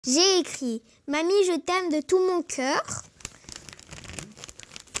J'ai écrit « Mamie, je t'aime de tout mon cœur ».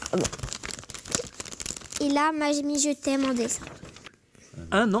 Et là, mamie, je t'aime en dessin.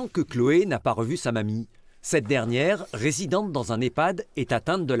 1 an que Chloé n'a pas revu sa mamie. Cette dernière, résidente dans un EHPAD, est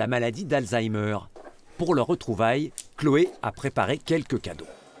atteinte de la maladie d'Alzheimer. Pour leur retrouvaille, Chloé a préparé quelques cadeaux.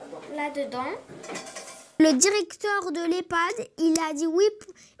 Là-dedans, le directeur de l'EHPAD, il a dit oui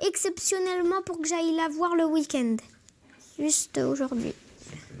exceptionnellement pour que j'aille la voir le week-end. Juste aujourd'hui.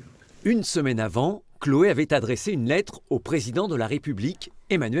 1 semaine avant, Chloé avait adressé une lettre au président de la République,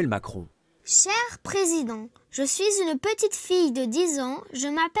 Emmanuel Macron. Cher président, je suis une petite fille de 10 ans, je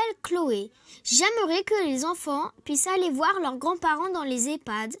m'appelle Chloé. J'aimerais que les enfants puissent aller voir leurs grands-parents dans les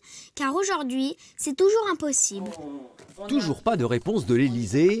EHPAD, car aujourd'hui, c'est toujours impossible. Toujours pas de réponse de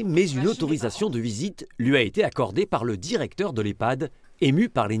l'Élysée, mais une autorisation de visite lui a été accordée par le directeur de l'EHPAD, ému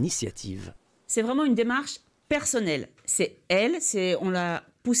par l'initiative. C'est vraiment une démarche personnelle. C'est elle, on l'a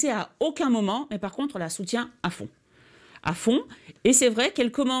poussée à aucun moment, mais par contre, on la soutient à fond. À fond. Et c'est vrai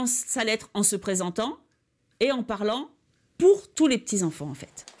qu'elle commence sa lettre en se présentant et en parlant pour tous les petits-enfants, en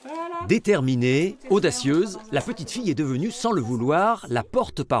fait. Voilà. Déterminée, audacieuse, la petite fille est devenue, sans le vouloir, la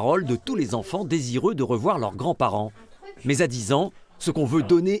porte-parole de tous les enfants désireux de revoir leurs grands-parents. Mais à 10 ans, ce qu'on veut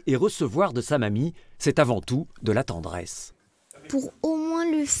donner et recevoir de sa mamie, c'est avant tout de la tendresse. Pour au moins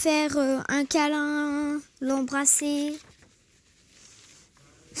lui faire un câlin, l'embrasser.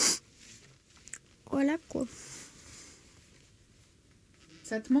 Voilà quoi.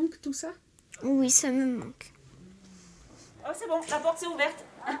 Ça te manque tout ça? Oui, ça me manque. Oh, c'est bon, la porte est ouverte.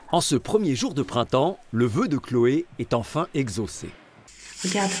 En ce premier jour de printemps, le vœu de Chloé est enfin exaucé.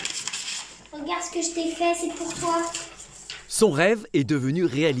 Regarde. Regarde ce que je t'ai fait, c'est pour toi. Son rêve est devenu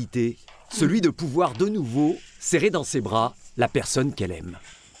réalité, celui de pouvoir de nouveau serrer dans ses bras la personne qu'elle aime.